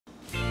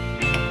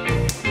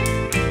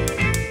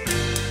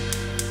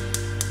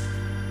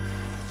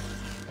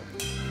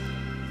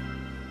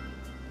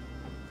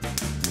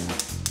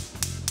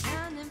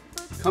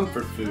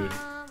Comfort food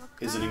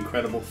is an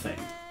incredible thing.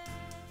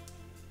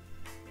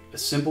 A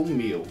simple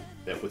meal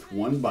that with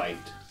one bite,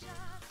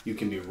 you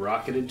can be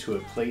rocketed to a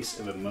place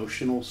of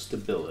emotional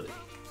stability.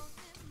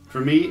 For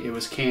me, it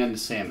was canned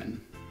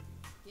salmon,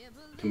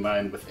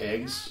 combined with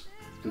eggs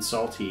and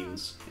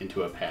saltines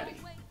into a patty.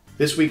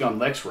 This week on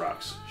Lex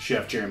Rocks,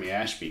 Chef Jeremy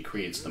Ashby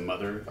creates the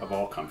mother of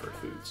all comfort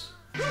foods.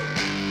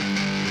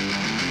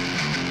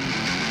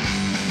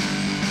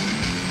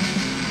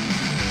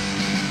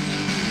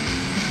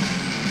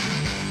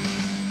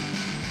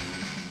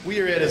 We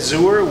are at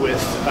Azure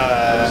with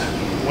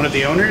one of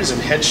the owners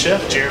and head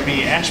chef,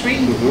 Jeremy Ashby,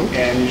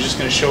 and you're just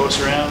going to show us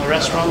around the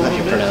restaurant a little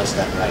bit. I pronounced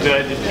that right.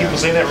 Did people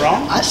say that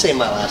wrong? I say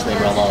my last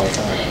name wrong all the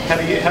time. How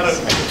do I get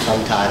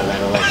tongue-tied and I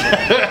don't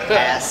like it.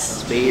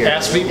 Ashby.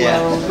 Ashby?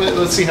 Yeah. Well,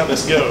 let's see how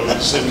this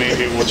goes, and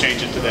maybe we'll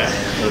change it to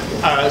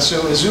that.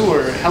 So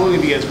Azure, how long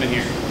have you guys been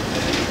here?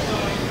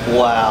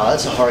 Wow,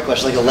 that's a hard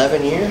question. Like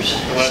 11 years?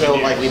 11 so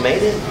years. like we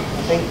made it?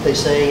 I think they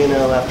say,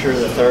 after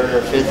the third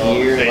or fifth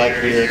year,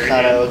 like we're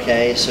kind of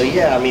okay. So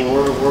yeah, I mean,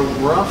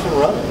 we're off and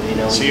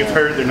running, So you've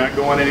heard they're not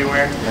going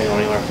anywhere? Not going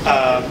anywhere.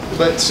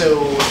 But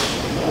so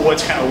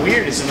what's kind of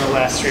weird is in the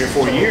last 3 or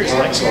 4 years,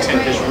 Lexington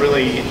has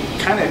really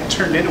kind of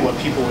turned into what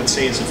people would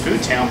say is a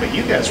food town, but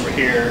you guys were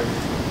here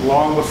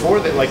long before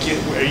that. Like,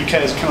 are you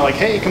guys kind of like,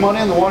 hey, come on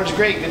in, the water's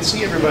great, good to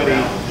see everybody?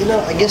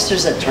 I guess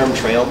there's that term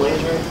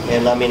trailblazer,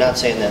 and I mean, not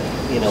saying that,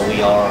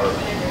 we are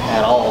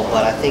at all,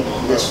 but I think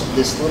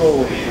this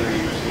little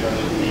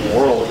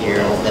world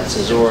here that's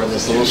Azure,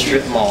 this little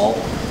strip mall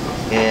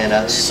in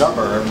a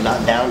suburb,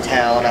 not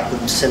downtown, not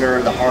the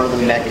center, the heart of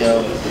the mecca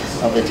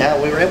of the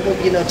town. We were able,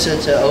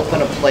 to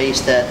open a place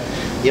that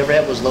the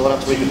overhead was low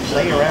enough so we could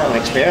play around and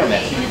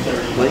experiment.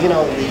 But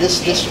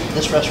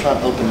this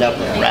restaurant opened up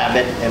with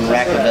rabbit and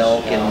rack of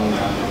elk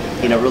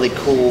and really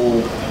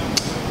cool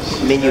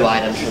menu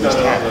items from this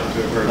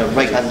town,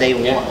 right on day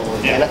one.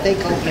 And I think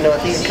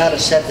it kind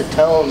of set the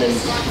tone.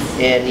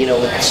 And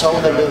with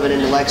Sullivan moving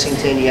into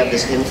Lexington, you have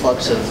this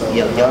influx of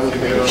young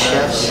creative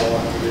chefs,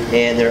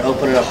 and they're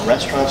opening up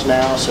restaurants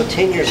now. So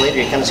 10 years later,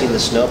 you're kind of seeing the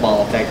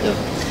snowball effect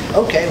of,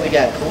 okay, we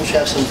got cool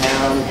chefs in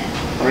town,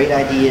 great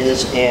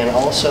ideas, and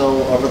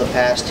also over the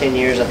past 10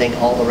 years, I think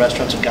all the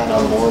restaurants have gotten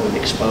on board and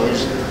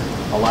exposed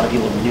a lot of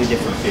people to new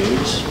different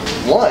foods.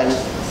 One,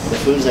 the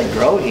foods that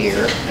grow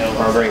here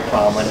are very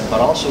prominent,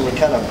 but also we're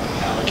kind of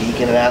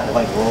geeking it out with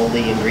like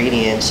worldly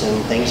ingredients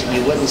and things that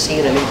you wouldn't see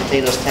in a meat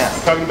potatoes town.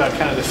 Talking about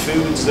kind of the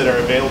foods that are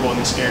available in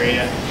this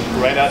area,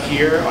 right out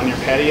here on your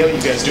patio,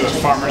 you guys do a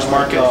farmer's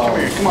market. Come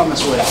here, come on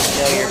this way.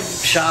 You're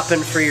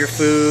shopping for your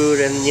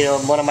food, and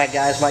one of my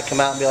guys might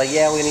come out and be like,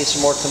 yeah, we need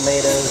some more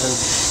tomatoes, and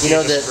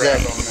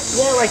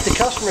like the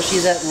customers see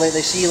that and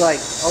they see like,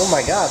 oh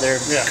my god, they're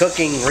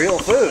cooking real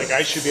food. Like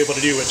I should be able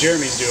to do what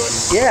Jeremy's doing.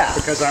 Yeah.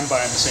 Because I'm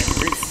buying the same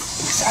ingredients.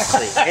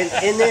 Exactly.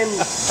 and then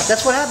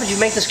that's what happens. You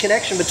make this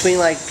connection between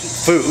like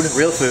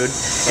real food,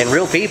 and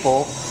real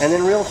people, and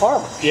then real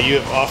farmers. Yeah, you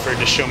have offered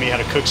to show me how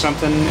to cook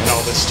something, and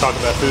all this talk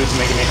about food's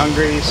making me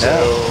hungry, so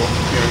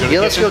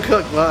let's go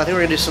cook. Well, I think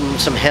we're gonna do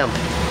some hemp.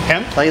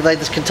 Hemp? Like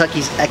this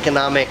Kentucky's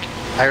economic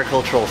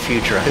agricultural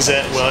future. Is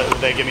that,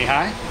 would that get me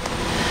high?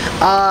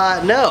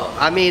 No.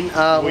 I mean,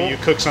 will you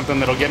cook something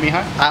that'll get me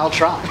high? I'll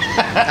try.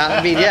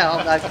 I mean,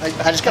 yeah.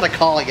 I just gotta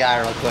call a guy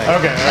real quick. Okay, all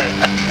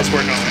right. Let's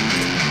work on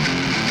it.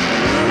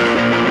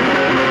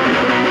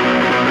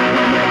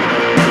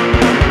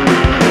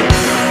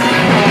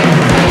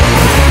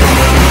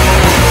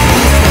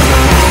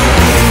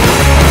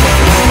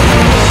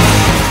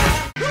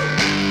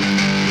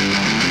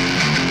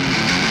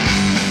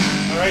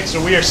 So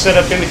we are set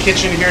up in the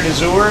kitchen here at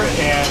Azure,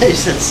 and they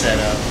said set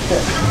up.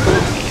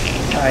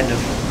 Kind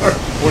of.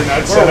 We're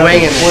not set up.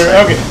 Winging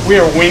it. Okay, we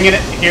are winging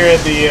it here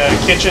at the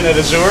kitchen at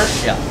Azure.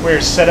 Yeah. We're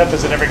set up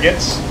as it ever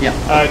gets. Yeah.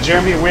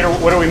 Jeremy,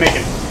 what are we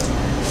making?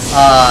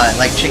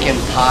 Like chicken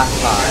pot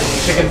pie.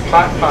 Chicken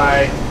pot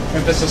pie.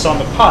 Emphasis on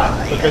the pot,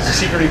 because the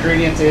secret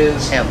ingredient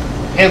is hemp.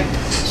 Hemp.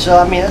 So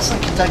I mean, that's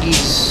like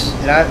Kentucky's,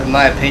 in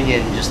my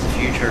opinion, just the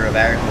future of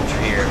agriculture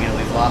here.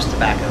 We've lost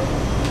tobacco,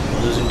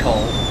 we're losing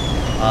coal.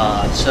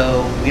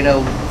 So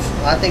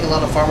I think a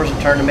lot of farmers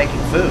have turned to making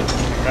food.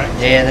 Right.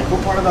 And the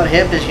cool part about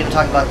hemp is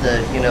talk about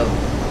the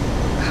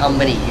how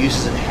many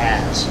uses it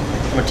has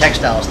from a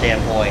textile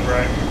standpoint.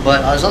 Right.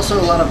 But there's also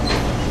a lot of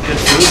good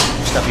food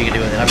stuff you can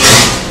do with it. I mean,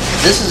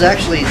 this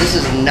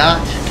is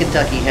not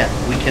Kentucky hemp.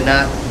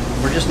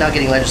 We're just now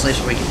getting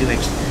legislation where we can do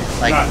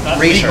not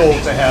research. Legal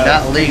to have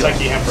not legal.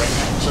 Kentucky hemp right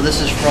now. So this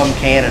is from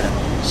Canada.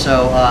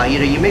 So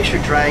you mix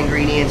your dry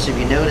ingredients. If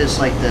you notice,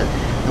 like the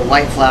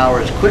white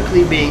flour is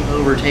quickly being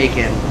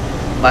overtaken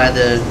by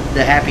the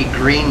happy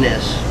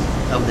greenness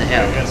of the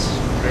hemp. Yes,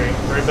 very,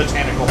 very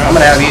botanical. I'm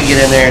gonna have you get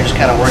in there and just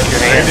kind of work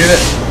your hands. Can I do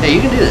this? Yeah, you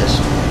can do this.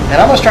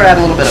 And I'm gonna start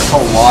adding a little bit of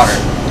cold water.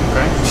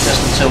 Okay.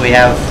 Just so we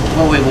have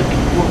what we'll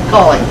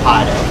call like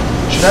pie dough.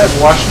 Should I have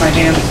washed my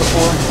hands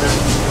before?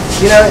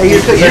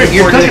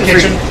 You're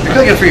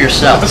cooking for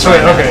yourself. That's right.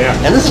 Okay,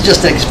 yeah. And this is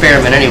just an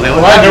experiment anyway.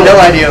 Well, I have no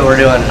idea what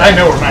we're doing. I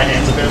know where my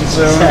hands have been,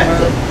 so.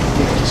 Exactly.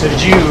 So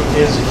did you,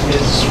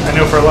 I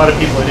know for a lot of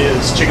people it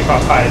is, chicken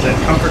pot pie, is that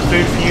comfort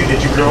food for you?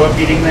 Did you grow up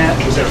eating that?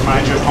 Does that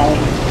remind you of home?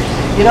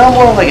 You know, I'm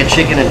more like a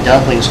chicken and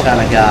dumplings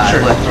kind of guy. Sure,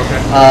 but, okay.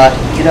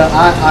 You know,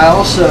 I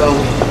also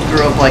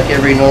grew up like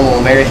every normal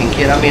American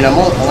kid. I mean, I'm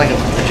like a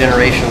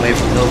generation away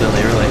from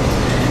hillbilly, really.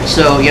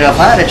 So, you know, if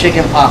I had a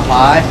chicken pot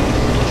pie,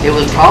 it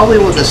was probably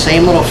with the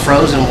same little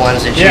frozen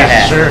ones that you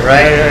had, sure.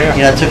 right? Yeah.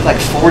 You know, it took like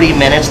 40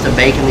 minutes to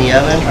bake in the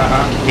oven,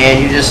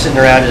 and you're just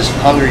sitting around just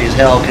hungry as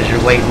hell because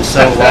you're waiting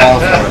so long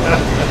for it.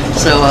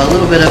 So a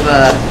little bit of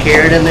a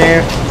carrot in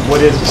there.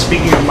 What is,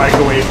 speaking of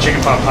microwave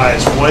chicken pot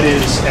pies, what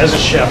is, as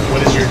a chef,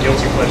 what is your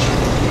guilty pleasure?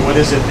 What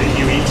is it that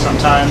you eat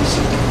sometimes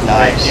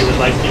that you would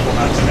like people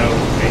not to know,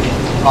 maybe?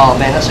 Oh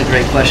man, that's a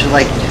great question.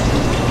 Like,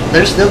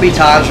 there'll be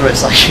times where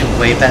it's like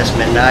way past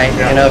midnight,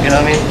 you know what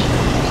I mean?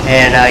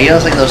 And you know,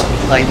 it's like those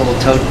like little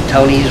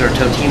Tony's or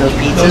Totino's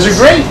pizzas. Those are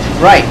great.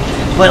 Right.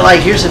 But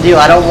like, here's the deal.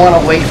 I don't want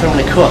to wait for them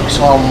to cook,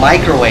 so I'll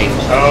microwave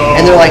them. Oh,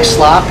 and they're like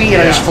sloppy,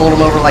 and I just fold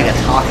them over like a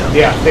taco.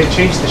 Yeah, they've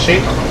changed the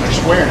shape of them. They're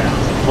square now.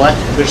 What?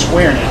 They're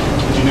square now.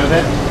 Did you know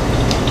that?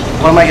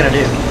 What am I going to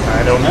do?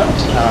 I don't know.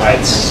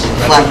 That's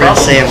flatbread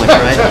sandwich,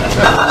 right?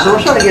 So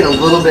we're trying to get a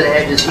little bit of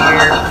edges here.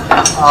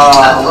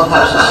 I love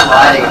how it's just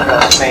sliding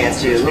across the pan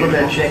too. A little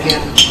bit of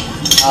chicken.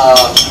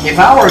 If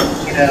I were,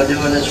 you know,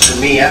 doing this for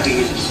me, I'd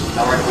be using some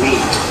dark meat.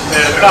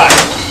 Thigh.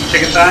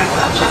 Chicken thigh?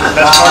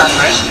 Best part,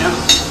 right? Yeah.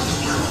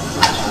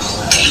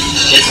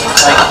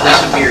 It's like the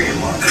superior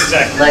part.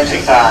 Exactly. Legs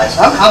and thighs.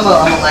 I'm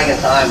a leg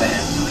and thigh man.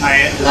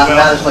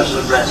 Not as much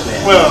as a breast man.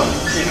 Well,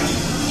 you know.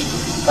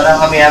 But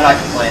I mean, I'm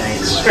not complaining.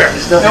 Sure.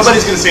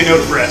 Nobody's going to say no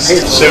to breast.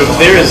 So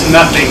there is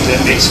nothing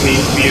that makes me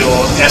feel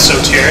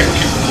esoteric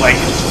like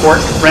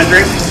pork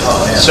rendering.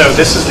 Oh, yeah. So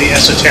this is the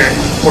esoteric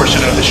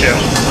portion of the show.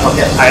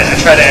 Okay. I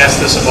try to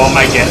ask this of all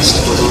my guests.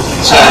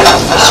 So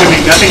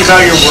assuming nothing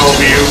about your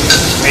worldview,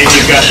 maybe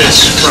you got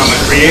this from a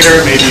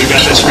creator, maybe you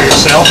got this for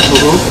yourself.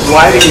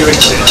 Why do you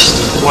exist?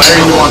 Why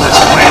are you on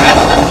this planet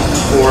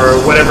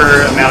for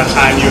whatever amount of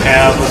time you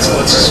have?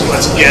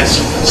 Let's guess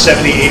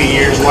 70, 80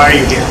 years. Why are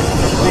you here?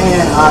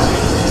 Man,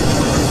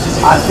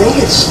 I think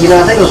it's, you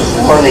know, I think it was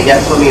born, they got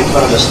put me in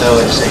front of a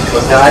stove and say cook.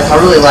 Now, I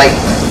really like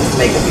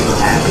making people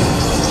happy.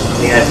 I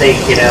mean, I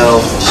think, you know,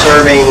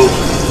 serving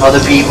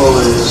other people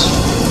is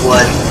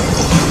what,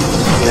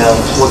 you know,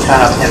 what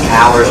kind of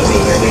empowers me.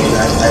 I mean,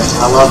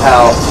 I love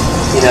how,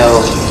 you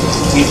know,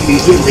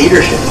 you get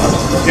leadership from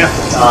it. Yeah.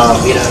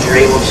 You know, if you're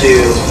able to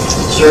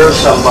serve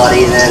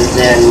somebody,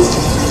 then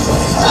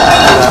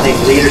I think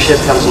leadership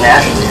comes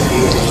naturally.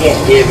 If you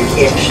can't give, you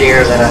can't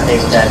share, then I think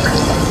that,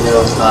 you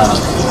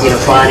know,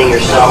 finding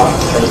yourself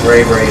is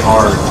very, very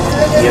hard.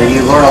 You know,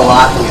 you learn a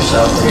lot from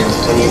yourself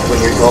when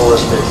your goal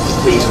is to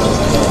please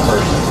another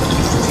person.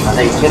 I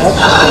think, you know,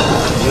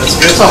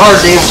 it's a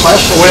hard damn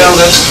question. Well,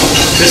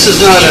 this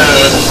is not a...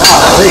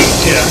 Golly.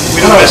 Yeah,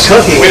 we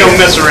Cooking. don't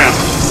mess around.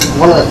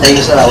 One of the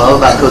things that I love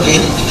about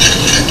cooking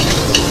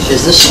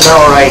is this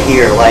smell right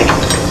here. Like,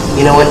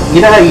 you know,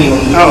 how you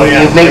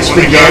make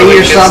spaghetti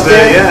or something?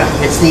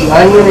 It's the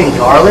onion and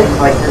garlic,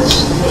 like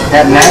this,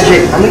 that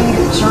magic. I mean,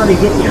 it's already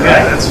getting you,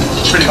 right? Yeah, that's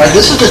pretty like, nice.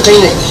 this is the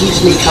thing that keeps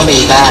me coming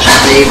back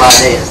day by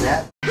day, is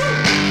that.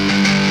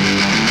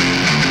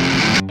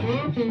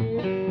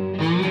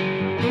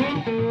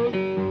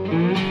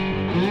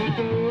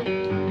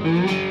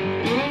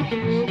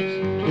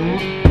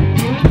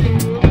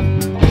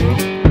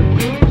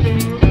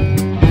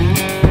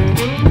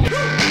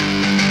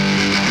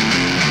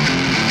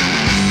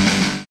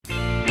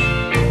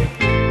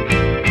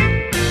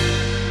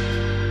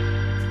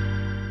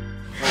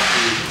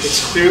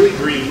 It's clearly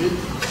green.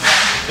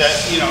 That,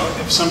 you know,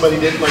 if somebody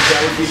didn't like that,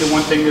 would be the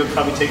one thing that would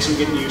probably take some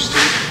getting used to.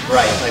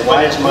 Right. Like,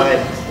 why is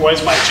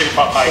my chicken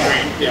pot pie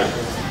green? Yeah.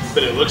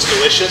 But it looks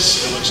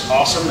delicious. It looks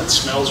awesome. It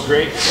smells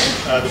great.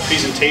 The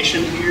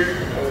presentation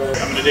here,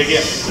 I'm gonna dig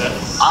in.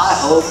 I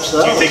hope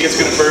so. Do you think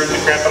it's gonna burn the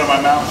crap out of my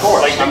mouth? Of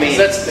course. Like, I mean,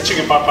 that's the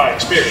chicken pot pie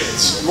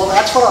experience. Well,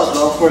 that's what I was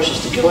going for, is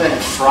just to go ahead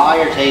and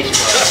fry your taste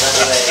buds.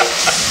 That way,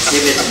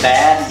 if it's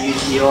bad,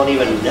 you don't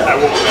even know. I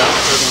won't know.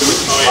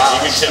 Oh yeah,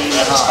 you can tell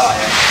that is hot.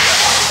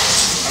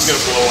 I'm gonna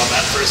blow on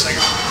that for a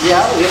second.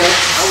 Yeah, you know,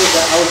 I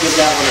would give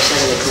that one a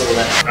second to cool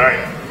down. All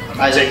right, I'm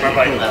gonna take my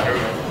bite. Here we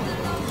go.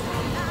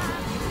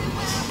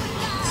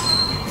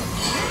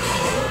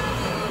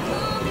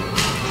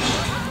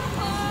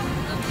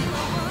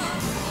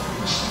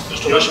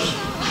 It's delicious.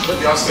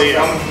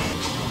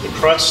 The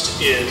crust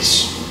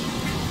is,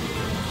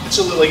 it's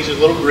a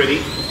little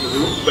gritty,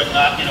 but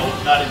not, you know,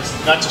 not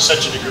to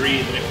such a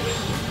degree that it would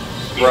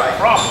be a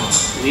problem.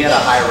 We had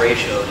a high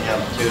ratio of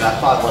hemp too. I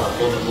probably want a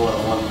little bit more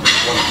than one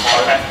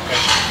part. Okay.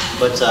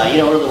 But you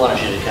know, really wanted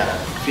you to kind of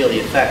feel the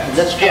effect. And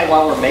that's kind of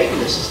why we're making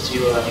this, is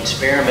to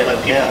experiment with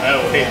People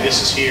hemp. know, hey,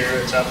 this is here,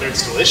 it's out there,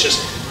 it's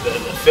delicious. The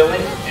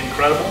filling,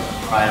 incredible.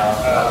 Right on.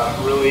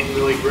 Really,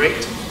 really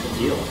great. Good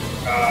deal.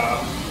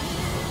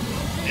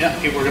 Yeah,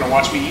 people are going to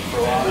watch me eat for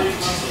a while.